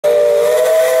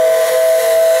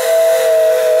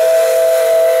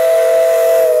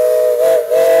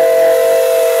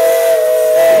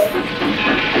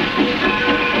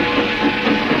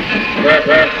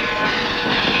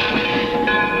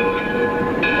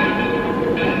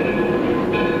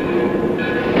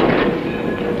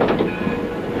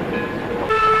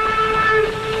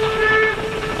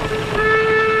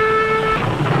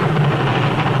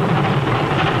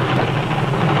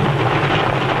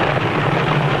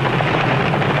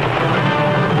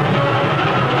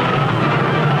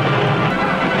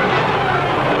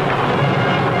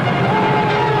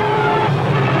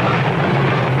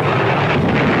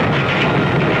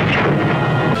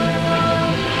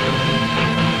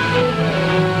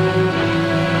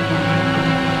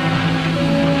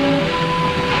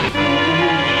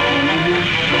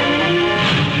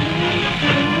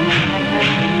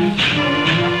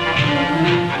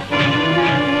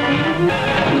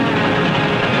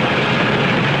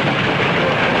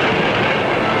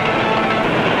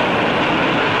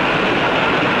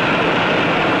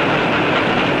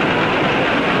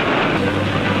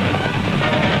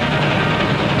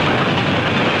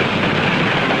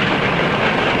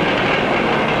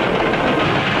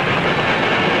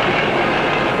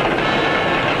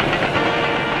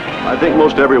think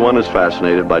most everyone is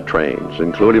fascinated by trains,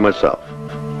 including myself.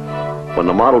 When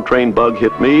the model train bug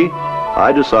hit me,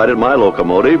 I decided my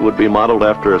locomotive would be modeled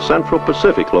after a Central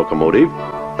Pacific locomotive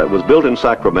that was built in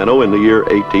Sacramento in the year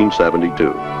 1872.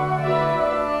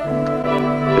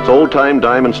 Its old-time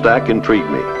diamond stack intrigued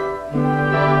me.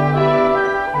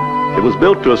 It was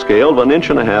built to a scale of 1.5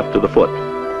 inches to the foot.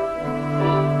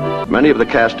 Many of the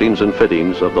castings and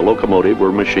fittings of the locomotive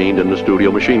were machined in the studio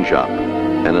machine shop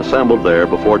and assembled there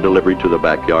before delivery to the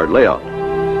backyard layout.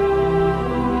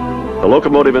 The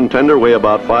locomotive and tender weigh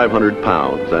about 500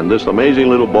 pounds, and this amazing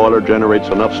little boiler generates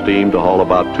enough steam to haul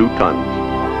about 2 tons.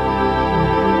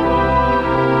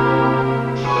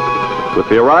 With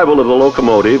the arrival of the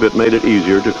locomotive, it made it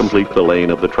easier to complete the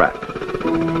laying of the track.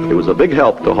 It was a big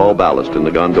help to haul ballast in the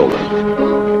gondolas.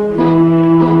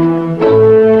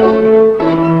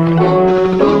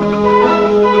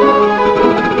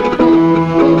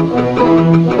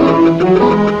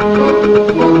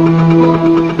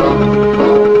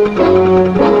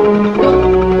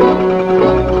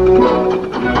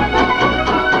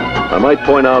 I might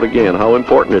point out again how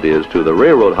important it is to the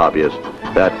railroad hobbyist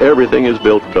that everything is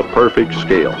built to perfect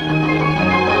scale.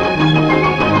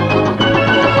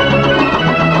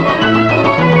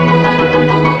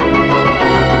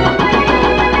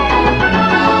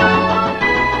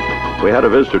 We had a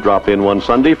visitor drop in one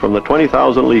Sunday from the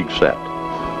 20,000 League set.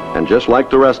 And just like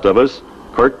the rest of us,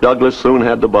 Kirk Douglas soon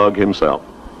had the bug himself.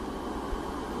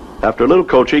 After a little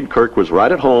coaching, Kirk was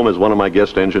right at home as one of my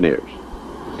guest engineers.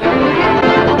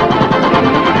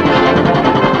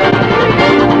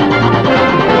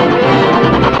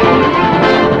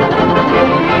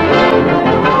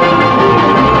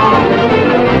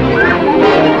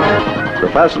 The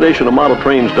fascination of model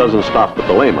trains doesn't stop with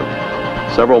the layman.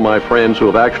 Several of my friends who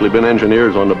have actually been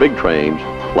engineers on the big trains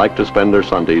like to spend their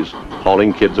Sundays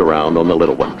hauling kids around on the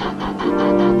little ones.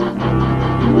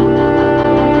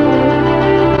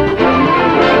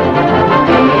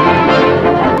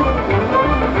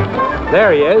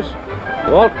 There he is,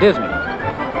 Walt Disney.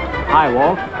 Hi,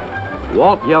 Walt.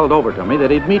 Walt yelled over to me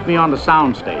that he'd meet me on the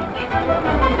sound stage.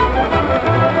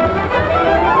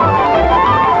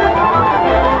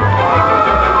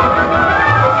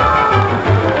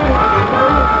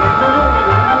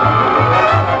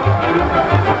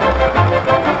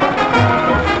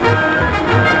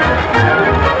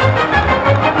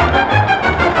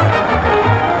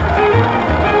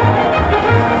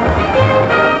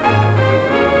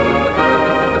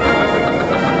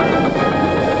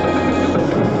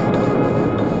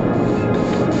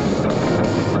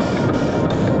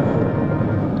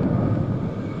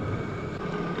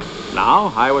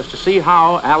 Now, I was to see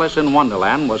how Alice in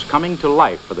Wonderland was coming to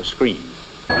life for the screen.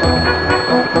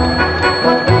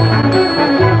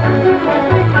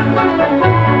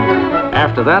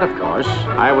 After that, of course,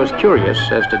 I was curious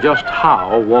as to just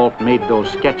how Walt made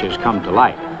those sketches come to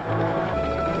life.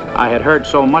 I had heard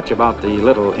so much about the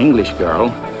little English girl,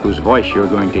 whose voice you're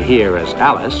going to hear as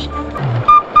Alice.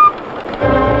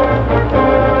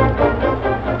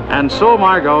 And so,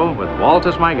 Margot, with Walt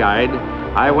as my guide,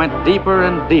 I went deeper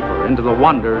and deeper into the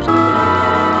wonders.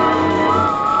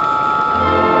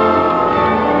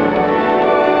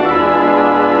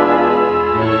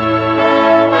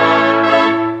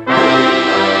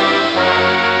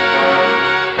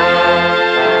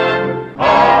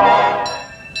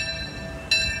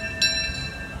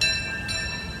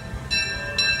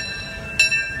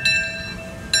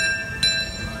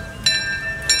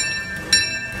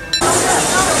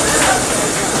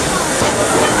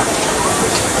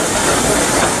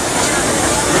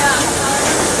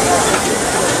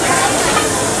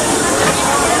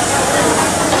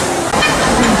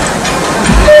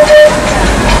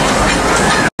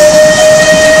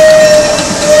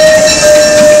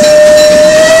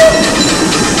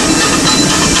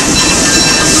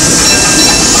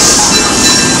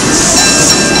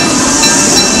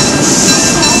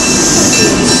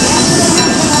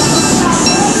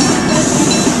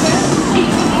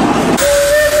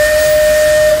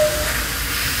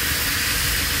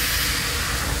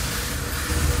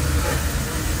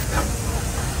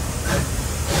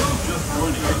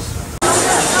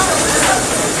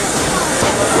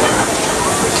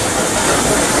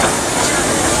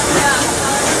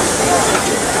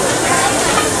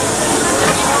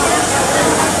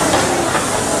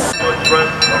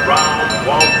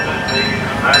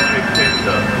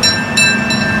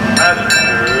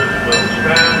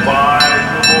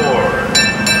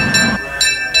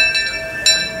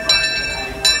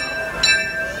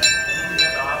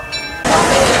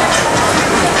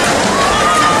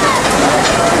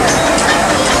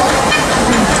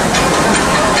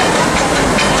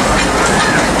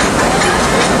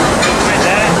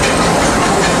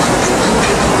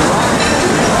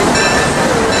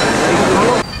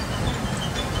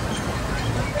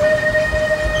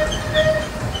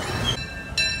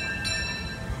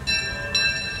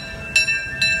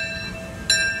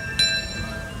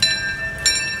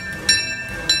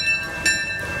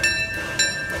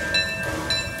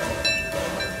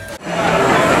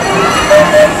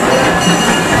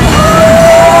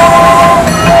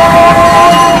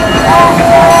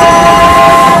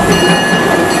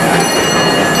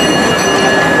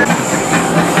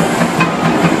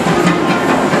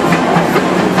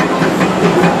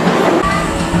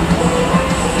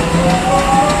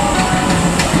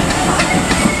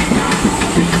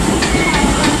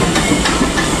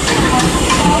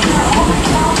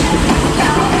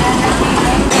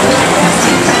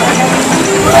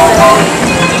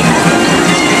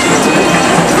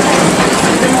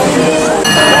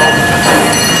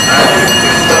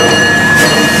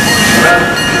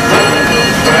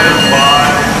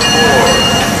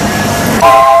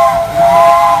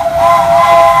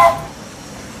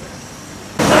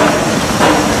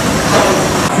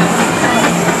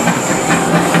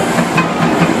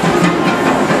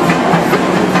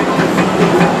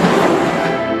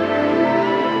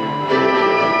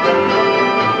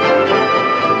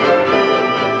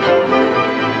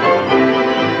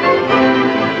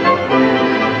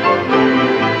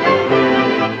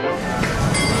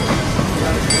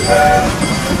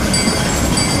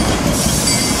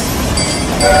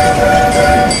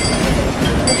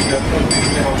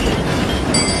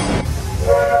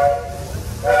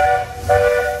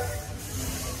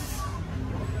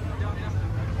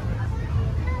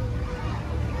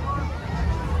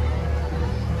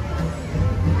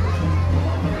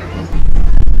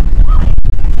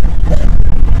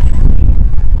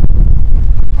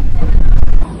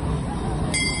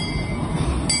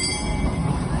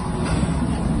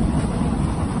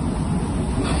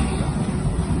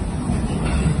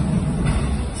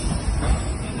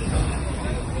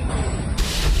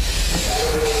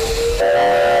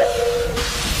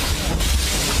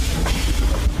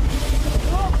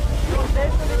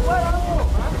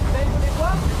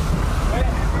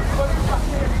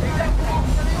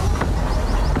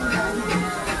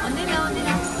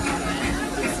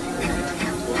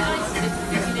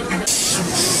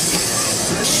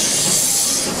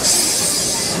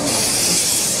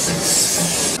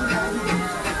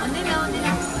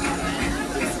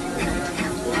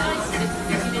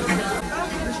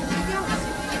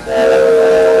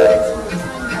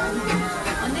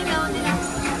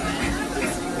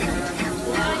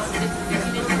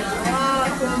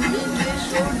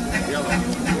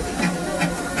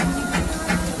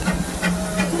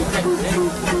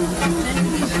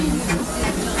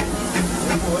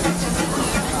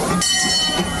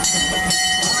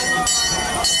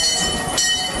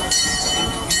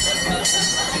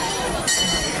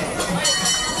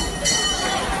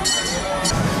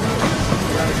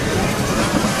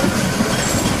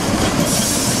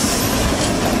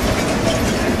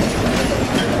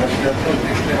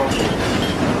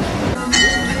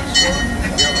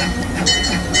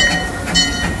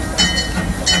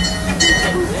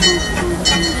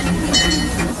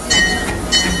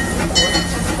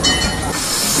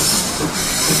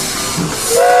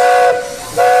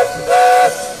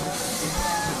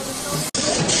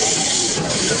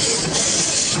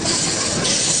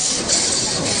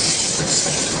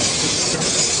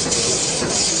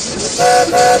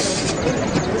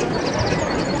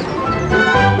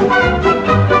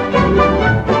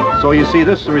 So you see,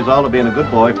 this is the result of being a good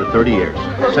boy for 30 years.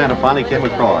 Santa finally came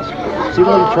across. See the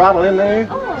little throttle in there?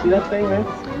 See that thing there?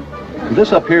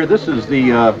 This up here, this is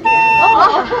the whistle.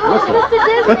 Mr.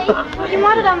 Disney, you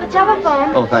want it on the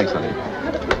telephone. Oh, thanks, honey.